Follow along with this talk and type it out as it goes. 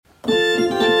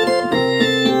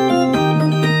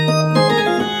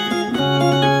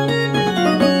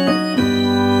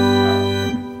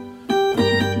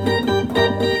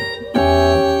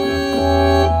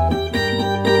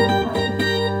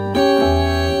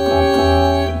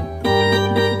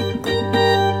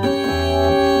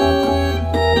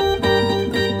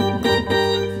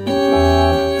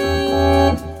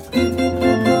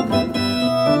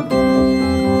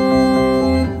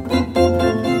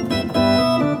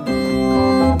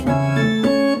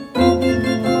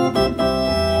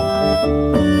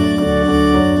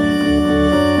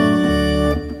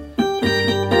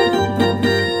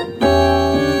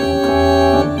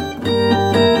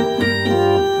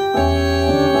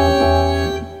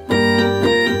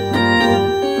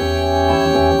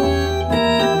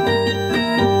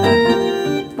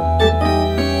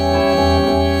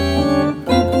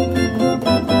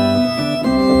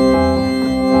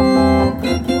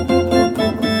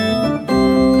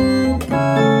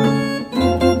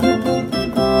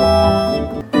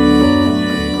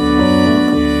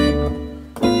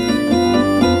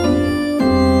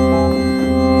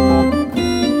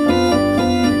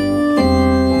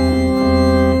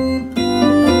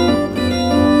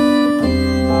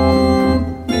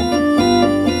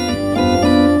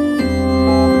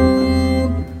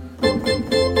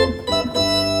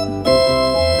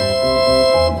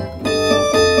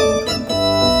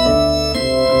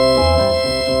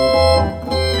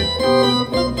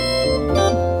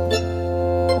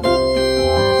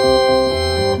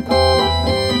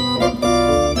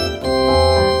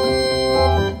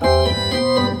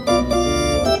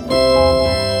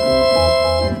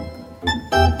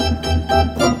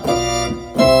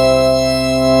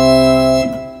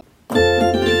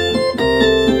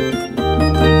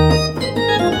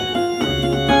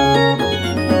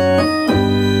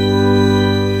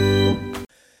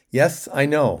I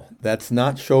know, that's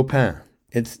not Chopin.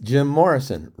 It's Jim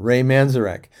Morrison, Ray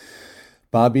Manzarek,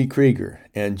 Bobby Krieger,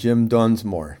 and Jim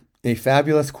Dunsmore, a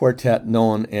fabulous quartet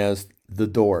known as The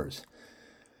Doors.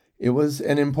 It was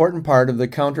an important part of the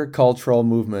countercultural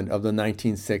movement of the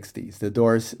 1960s. The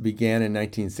Doors began in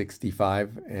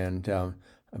 1965, and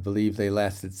I believe they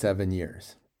lasted 7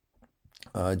 years.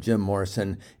 Jim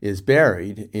Morrison is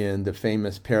buried in the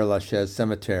famous Père Lachaise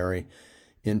Cemetery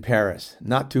in Paris,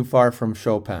 not too far from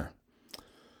Chopin.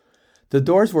 The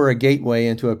Doors were a gateway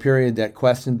into a period that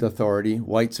questioned authority,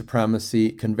 white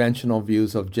supremacy, conventional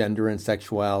views of gender and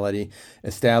sexuality,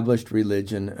 established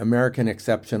religion, American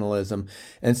exceptionalism,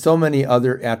 and so many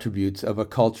other attributes of a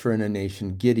culture and a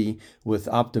nation giddy with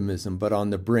optimism but on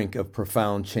the brink of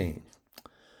profound change.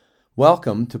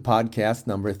 Welcome to podcast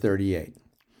number 38.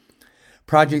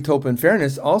 Project Hope and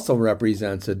Fairness also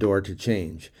represents a door to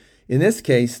change. In this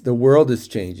case, the world is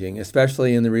changing,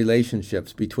 especially in the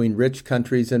relationships between rich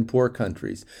countries and poor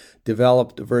countries,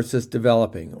 developed versus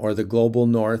developing, or the global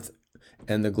north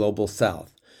and the global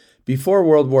south. Before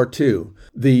World War II,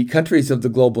 the countries of the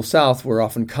global south were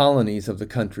often colonies of the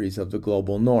countries of the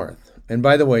global north. And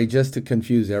by the way, just to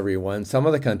confuse everyone, some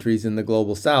of the countries in the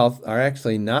global south are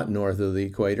actually not north of the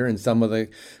equator, and some of the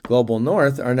global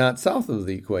north are not south of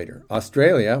the equator.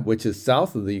 Australia, which is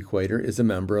south of the equator, is a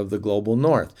member of the global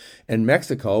north, and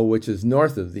Mexico, which is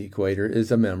north of the equator,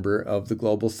 is a member of the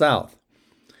global south.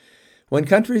 When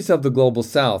countries of the global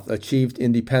south achieved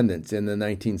independence in the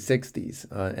 1960s,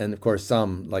 and of course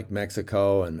some, like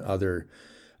Mexico and other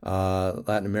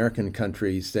Latin American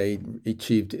countries, they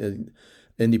achieved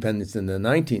independence in the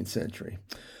 19th century.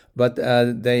 But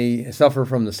they suffer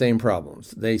from the same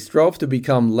problems. They strove to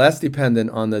become less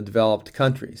dependent on the developed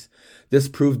countries. This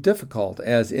proved difficult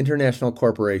as international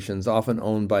corporations, often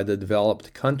owned by the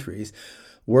developed countries,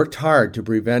 worked hard to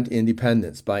prevent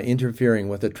independence by interfering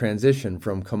with the transition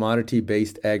from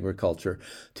commodity-based agriculture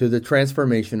to the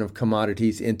transformation of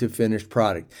commodities into finished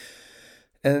product,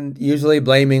 and usually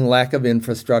blaming lack of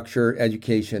infrastructure,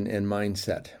 education, and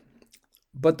mindset.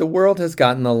 But the world has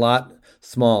gotten a lot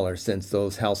smaller since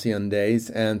those halcyon days,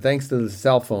 and thanks to the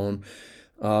cell phone,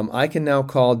 I can now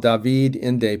call David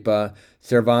in Depa,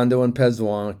 Servando in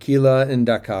Pezwan, Kila in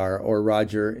Dakar, or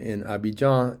Roger in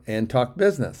Abidjan and talk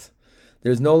business.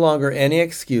 There's no longer any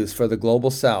excuse for the global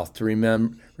south to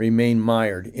remain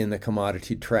mired in the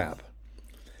commodity trap.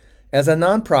 As a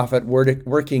nonprofit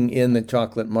working in the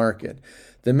chocolate market,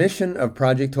 the mission of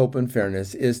Project Hope and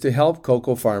Fairness is to help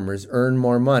cocoa farmers earn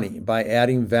more money by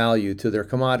adding value to their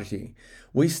commodity.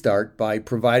 We start by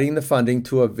providing the funding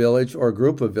to a village or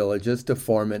group of villages to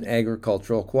form an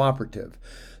agricultural cooperative.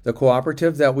 The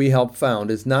cooperative that we help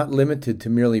found is not limited to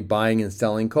merely buying and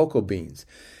selling cocoa beans.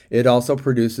 It also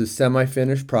produces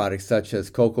semi-finished products such as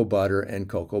cocoa butter and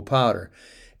cocoa powder,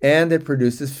 and it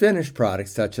produces finished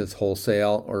products such as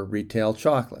wholesale or retail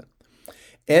chocolate.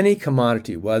 Any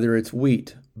commodity, whether it's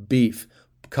wheat, beef,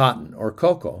 cotton, or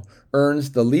cocoa,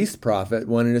 earns the least profit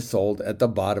when it is sold at the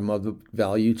bottom of the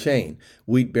value chain.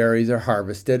 Wheat berries are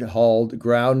harvested, hulled,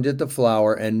 ground into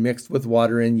flour, and mixed with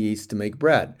water and yeast to make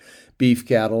bread. Beef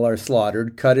cattle are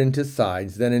slaughtered, cut into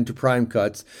sides, then into prime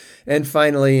cuts, and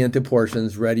finally into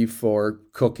portions ready for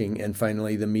cooking, and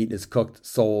finally the meat is cooked,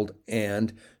 sold,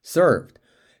 and served.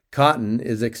 Cotton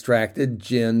is extracted,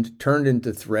 ginned, turned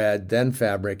into thread, then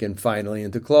fabric, and finally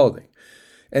into clothing.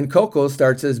 And cocoa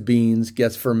starts as beans,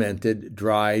 gets fermented,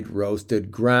 dried,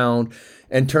 roasted, ground,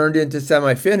 and turned into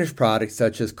semi-finished products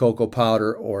such as cocoa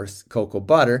powder or cocoa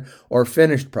butter, or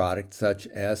finished products such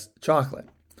as chocolate.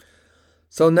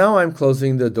 So now I'm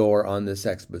closing the door on this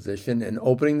exposition and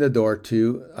opening the door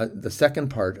to the second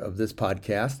part of this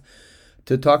podcast,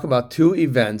 to talk about two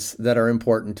events that are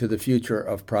important to the future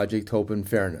of Project Hope and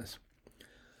Fairness.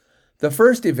 The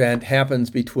first event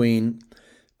happens between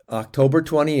October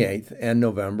 28th and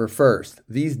November 1st.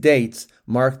 These dates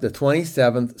mark the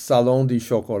 27th Salon du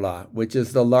Chocolat, which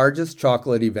is the largest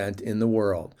chocolate event in the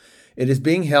world. It is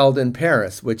being held in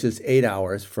Paris, which is 8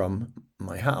 hours from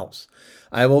my house.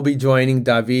 I will be joining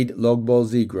David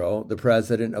Logbo-Zigro, the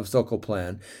president of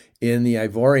Socoplan, in the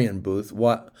Ivorian booth,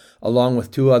 along with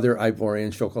two other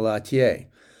Ivorian chocolatiers.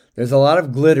 There's a lot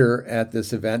of glitter at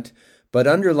this event, but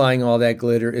underlying all that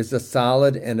glitter is a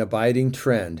solid and abiding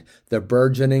trend, the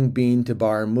burgeoning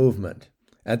bean-to-bar movement.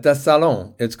 At the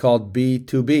Salon, it's called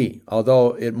B2B,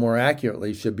 although it more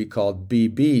accurately should be called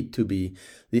BB2B,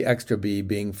 the extra B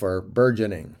being for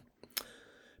burgeoning.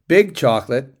 Big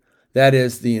Chocolate, that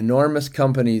is, the enormous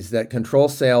companies that control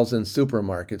sales in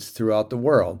supermarkets throughout the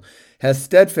world, has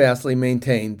steadfastly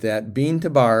maintained that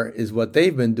bean-to-bar is what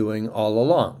they've been doing all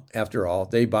along. After all,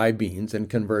 they buy beans and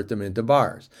convert them into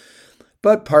bars.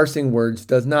 but parsing words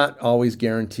does not always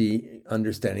guarantee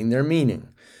understanding their meaning.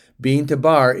 Bean to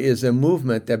bar is a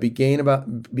movement that began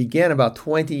about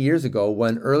 20 years ago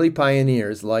when early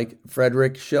pioneers like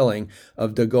Frederick Schilling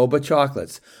of Dagoba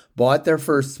Chocolates bought their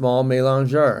first small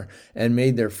mélangeur and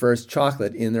made their first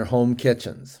chocolate in their home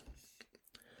kitchens.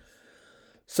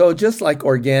 So just like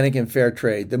organic and fair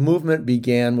trade, the movement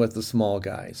began with the small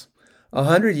guys.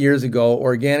 100 years ago,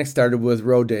 organic started with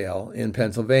Rodale in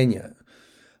Pennsylvania.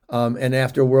 And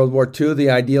after World War II, the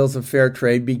ideals of fair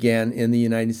trade began in the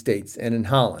United States and in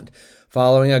Holland,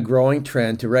 following a growing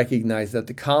trend to recognize that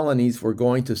the colonies were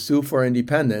going to sue for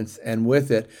independence and with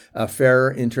it, a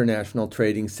fairer international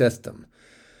trading system.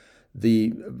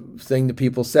 The thing that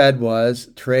people said was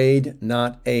trade,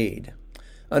 not aid.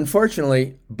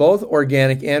 Unfortunately, both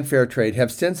organic and fair trade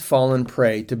have since fallen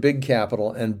prey to big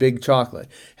capital, and Big Chocolate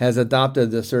has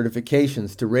adopted the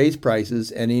certifications to raise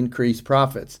prices and increase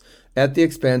profits, at the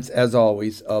expense, as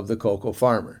always, of the cocoa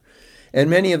farmer. And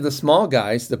many of the small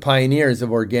guys, the pioneers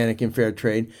of organic and fair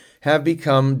trade, have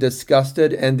become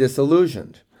disgusted and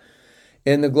disillusioned.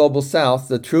 In the global south,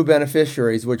 the true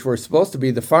beneficiaries, which were supposed to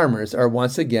be the farmers, are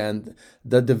once again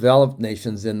the developed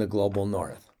nations in the global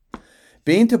north.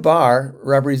 Bean to bar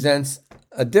represents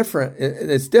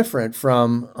it's different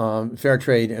from fair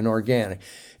trade and organic.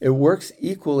 It works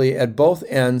equally at both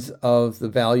ends of the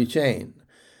value chain.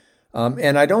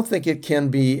 And I don't think it can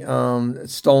be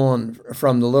stolen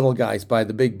from the little guys by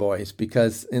the big boys,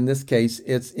 because in this case,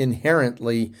 it's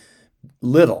inherently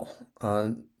little.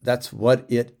 That's what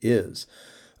it is.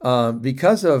 And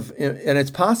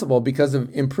it's possible because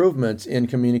of improvements in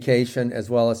communication as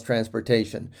well as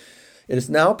transportation. It is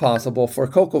now possible for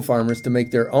cocoa farmers to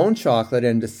make their own chocolate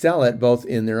and to sell it both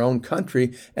in their own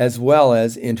country as well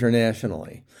as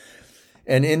internationally.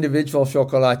 And individual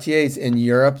chocolatiers in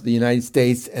Europe, the United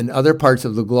States, and other parts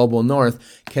of the global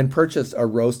north can purchase a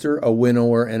roaster, a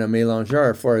winnower, and a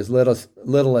mélangeur for as little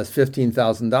as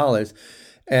 $15,000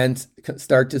 and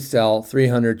start to sell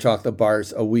 300 chocolate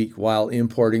bars a week while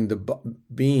importing the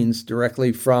beans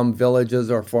directly from villages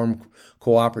or from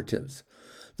cooperatives.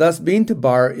 Thus, bean to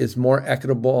bar is more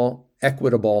equitable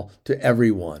to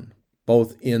everyone,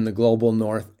 both in the global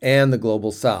north and the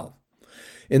global south.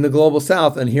 In the global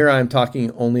south, and here I am talking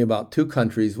only about two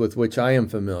countries with which I am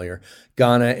familiar,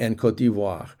 Ghana and Côte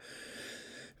d'Ivoire,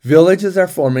 villages are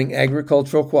forming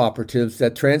agricultural cooperatives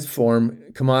that transform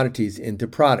commodities into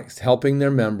products, helping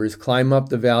their members climb up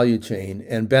the value chain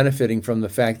and benefiting from the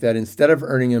fact that instead of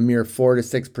earning a mere 4 to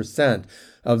 6%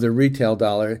 of the retail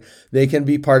dollar, they can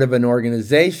be part of an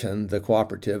organization, the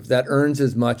cooperative, that earns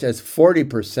as much as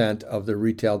 40% of the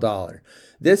retail dollar.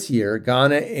 This year,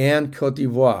 Ghana and Côte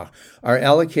d'Ivoire are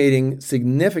allocating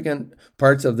significant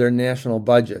parts of their national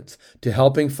budgets to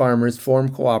helping farmers form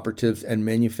cooperatives and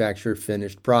manufacture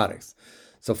finished products.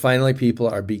 So finally, people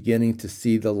are beginning to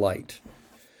see the light.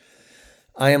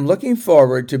 I am looking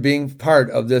forward to being part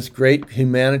of this great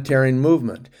humanitarian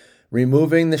movement,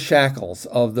 removing the shackles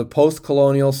of the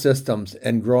post-colonial systems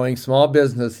and growing small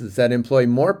businesses that employ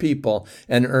more people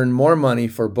and earn more money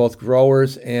for both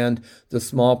growers and the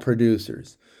small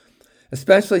producers,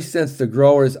 especially since the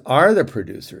growers are the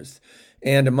producers.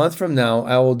 And a month from now,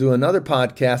 I will do another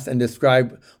podcast and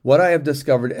describe what I have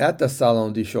discovered at the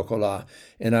Salon du Chocolat,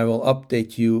 and I will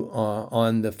update you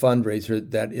on the fundraiser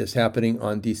that is happening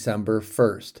on December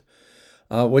 1st.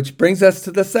 Which brings us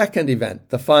to the second event,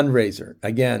 the fundraiser,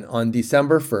 again on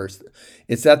December 1st.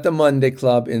 It's at the Monday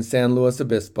Club in San Luis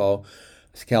Obispo,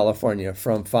 California,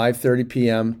 from 5:30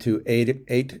 p.m. to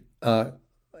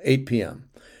 8 p.m.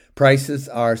 Prices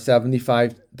are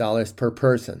 $75 per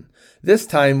person. This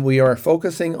time we are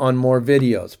focusing on more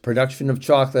videos, production of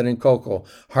chocolate and cocoa,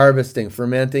 harvesting,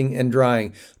 fermenting, and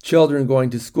drying, children going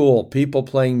to school, people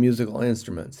playing musical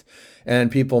instruments,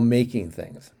 and people making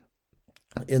things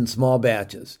in small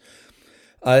batches.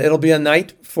 It'll be a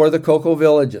night for the cocoa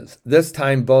villages. This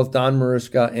time, both Don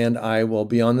Marushka and I will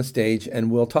be on the stage,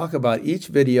 and we'll talk about each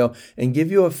video and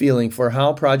give you a feeling for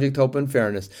how Project Hope and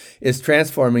Fairness is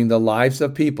transforming the lives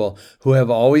of people who have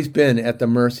always been at the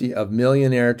mercy of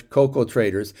millionaire cocoa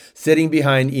traders sitting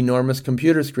behind enormous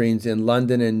computer screens in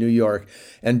London and New York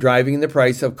and driving the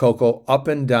price of cocoa up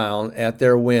and down at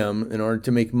their whim in order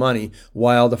to make money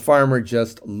while the farmer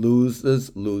just loses,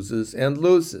 and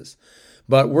loses.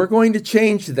 But we're going to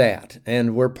change that,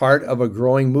 and we're part of a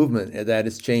growing movement that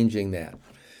is changing that.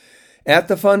 At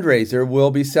the fundraiser,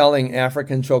 we'll be selling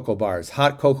African choco bars,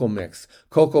 hot cocoa mix,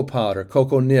 cocoa powder,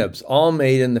 cocoa nibs, all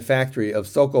made in the factory of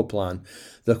Socoplan,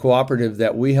 the cooperative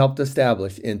that we helped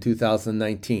establish in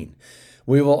 2019.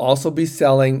 We will also be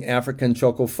selling African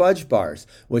choco fudge bars,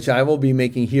 which I will be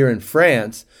making here in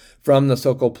France from the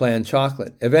Sokoplan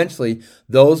chocolate. Eventually,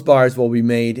 those bars will be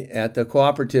made at the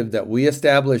cooperative that we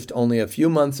established only a few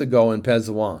months ago in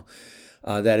Pézouan.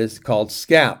 That is called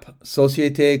SCAP,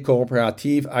 Société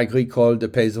Coopérative Agricole de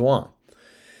Pézouan.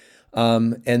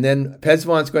 And then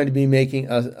Pézouan is going to be making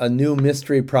a new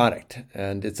mystery product.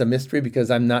 And it's a mystery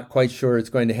because I'm not quite sure it's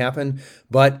going to happen.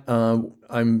 But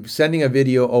I'm sending a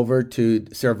video over to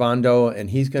Servando,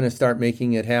 and he's going to start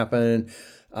making it happen.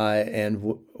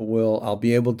 And I'll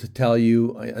be able to tell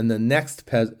you in the next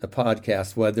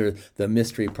podcast whether the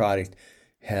mystery product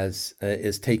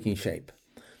is taking shape.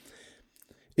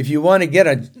 If you want to get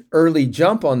an early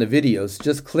jump on the videos,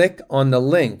 just click on the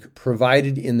link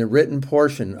provided in the written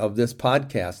portion of this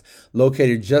podcast,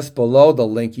 located just below the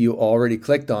link you already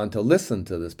clicked on to listen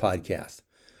to this podcast.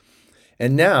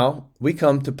 And now we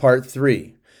come to part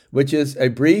 3, which is a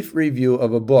brief review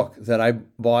of a book that I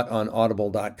bought on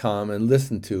audible.com and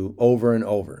listened to over and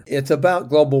over. It's about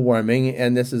global warming,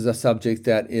 and this is a subject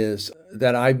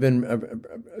that I've been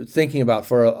thinking about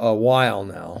for a while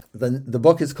now. The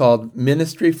book is called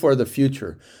Ministry for the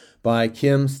Future by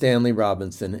Kim Stanley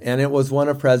Robinson, and it was one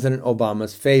of President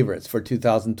Obama's favorites for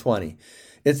 2020.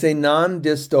 It's a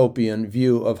non-dystopian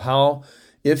view of how,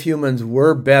 if humans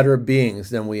were better beings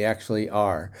than we actually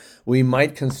are, we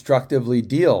might constructively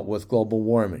deal with global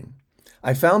warming.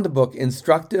 I found the book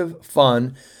instructive,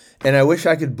 fun, and I wish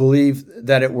I could believe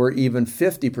that it were even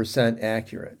 50%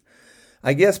 accurate.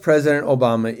 I guess President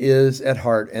Obama is at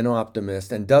heart an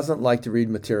optimist and doesn't like to read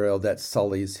material that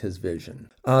sullies his vision.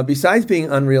 Besides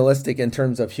being unrealistic in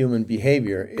terms of human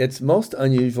behavior, it's most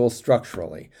unusual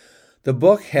structurally. The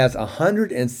book has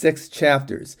 106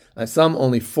 chapters, some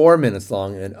only 4 minutes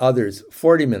long and others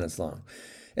 40 minutes long.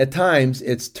 At times,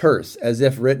 it's terse, as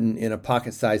if written in a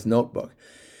pocket-sized notebook.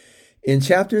 In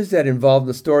chapters that involve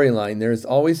the storyline, there is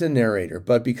always a narrator,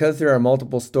 but because there are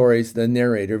multiple stories, the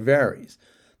narrator varies.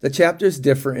 The chapters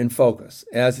differ in focus.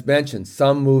 As mentioned,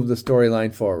 some move the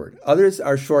storyline forward. Others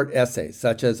are short essays,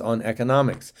 such as on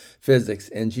economics, physics,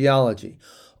 and geology,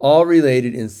 all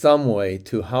related in some way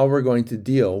to how we're going to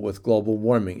deal with global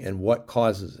warming and what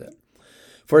causes it.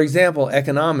 For example,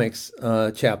 economics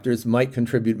chapters might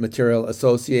contribute material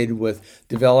associated with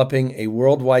developing a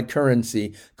worldwide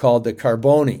currency called the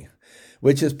carboni,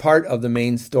 which is part of the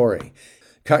main story.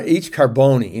 Each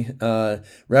carboni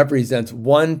represents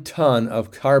 1 ton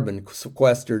of carbon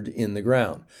sequestered in the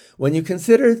ground. When you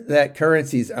consider that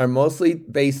currencies are mostly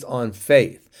based on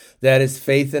faith, that is,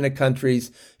 faith in a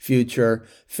country's future,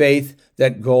 faith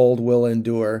that gold will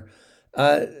endure,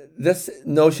 this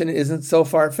notion isn't so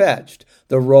far-fetched.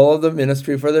 The role of the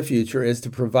Ministry for the Future is to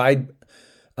provide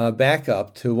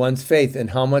backup to one's faith in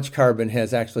how much carbon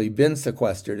has actually been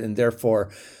sequestered, and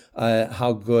therefore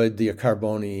how good the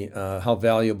carboni, how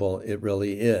valuable it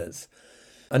really is.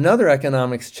 Another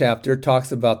economics chapter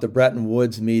talks about the Bretton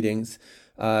Woods meetings,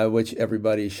 which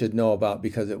everybody should know about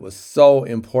because it was so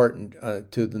important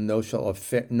to the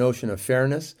notion of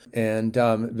fairness. And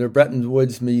the Bretton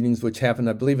Woods meetings, which happened,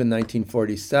 I believe, in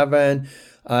 1947,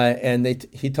 and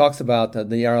he talks about,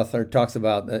 the author talks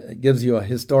about, gives you a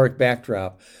historic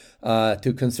backdrop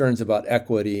to concerns about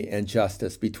equity and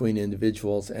justice between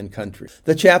individuals and countries.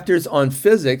 The chapters on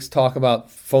physics talk about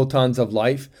photons of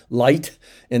light,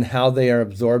 and how they are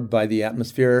absorbed by the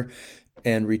atmosphere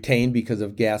and retained because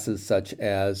of gases such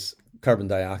as carbon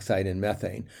dioxide and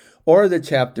methane. Or the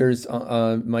chapters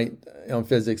on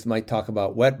physics might talk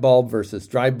about wet bulb versus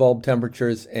dry bulb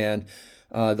temperatures and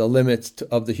the limits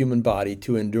of the human body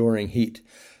to enduring heat.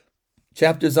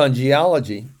 Chapters on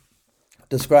geology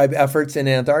describe efforts in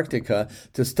Antarctica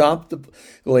to stop the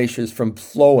glaciers from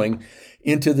flowing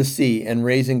into the sea and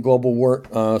raising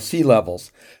global sea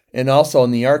levels, and also in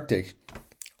the Arctic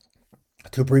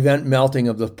to prevent melting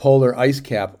of the polar ice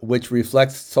cap, which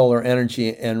reflects solar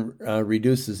energy and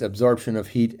reduces absorption of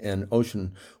heat and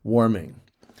ocean warming.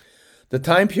 The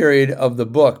time period of the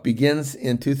book begins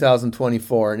in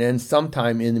 2024 and ends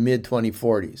sometime in the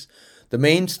mid-2040s. The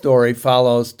main story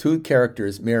follows 2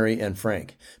 characters, Mary and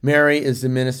Frank. Mary is the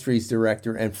ministry's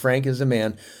director, and Frank is a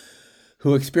man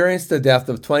who experienced the death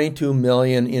of 22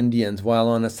 million Indians while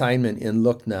on assignment in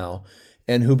Lucknow,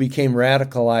 and who became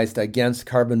radicalized against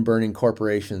carbon-burning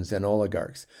corporations and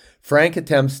oligarchs. Frank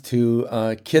attempts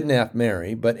to kidnap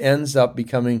Mary, but ends up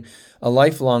becoming a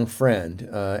lifelong friend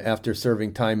after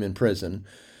serving time in prison,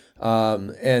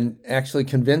 and actually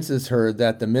convinces her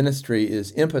that the ministry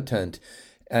is impotent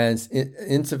and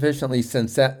insufficiently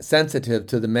sensitive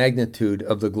to the magnitude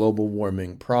of the global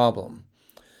warming problem.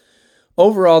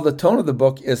 Overall, the tone of the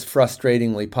book is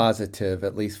frustratingly positive,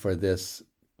 at least for this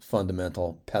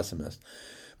fundamental pessimist.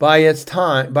 By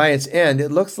its end,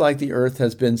 it looks like the Earth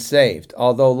has been saved,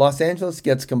 although Los Angeles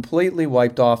gets completely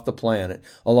wiped off the planet,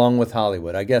 along with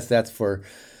Hollywood. I guess that's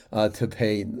to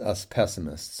pay us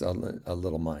pessimists a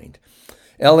little mind.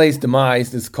 LA's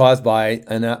demise is caused by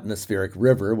an atmospheric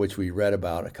river, which we read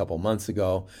about a couple months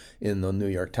ago in the New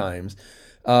York Times.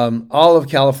 All of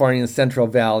California's Central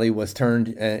Valley was turned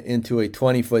into a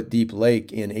 20-foot deep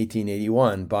lake in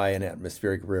 1881 by an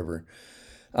atmospheric river.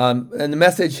 And the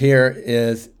message here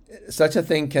is such a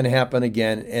thing can happen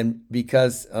again, and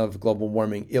because of global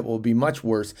warming, it will be much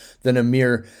worse than a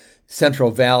mere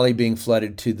Central Valley being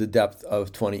flooded to the depth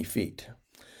of 20 feet.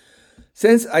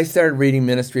 Since I started reading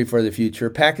Ministry for the Future,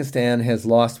 Pakistan has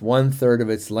lost 1/3 of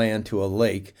its land to a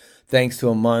lake, thanks to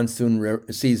a monsoon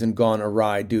season gone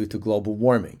awry due to global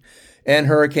warming. And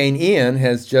Hurricane Ian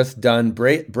has just done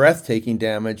breathtaking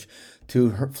damage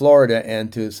to Florida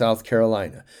and to South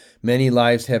Carolina. Many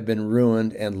lives have been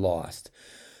ruined and lost.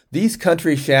 These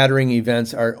country-shattering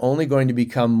events are only going to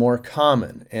become more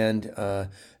common, and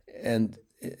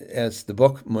as the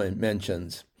book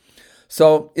mentions.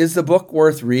 So, is the book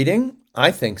worth reading?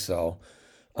 I think so.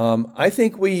 I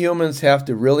think we humans have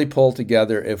to really pull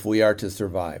together if we are to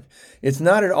survive. It's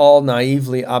not at all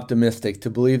naively optimistic to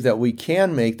believe that we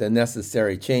can make the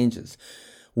necessary changes.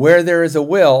 Where there is a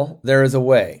will, there is a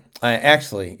way.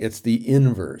 Actually, it's the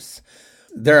inverse.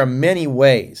 There are many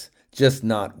ways, just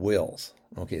not wills.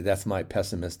 Okay, that's my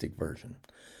pessimistic version.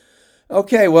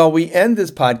 Okay, well, we end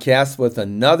this podcast with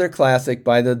another classic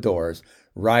by The Doors,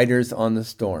 Riders on the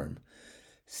Storm.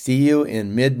 See you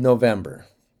in mid-November.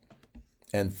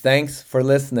 And thanks for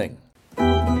listening.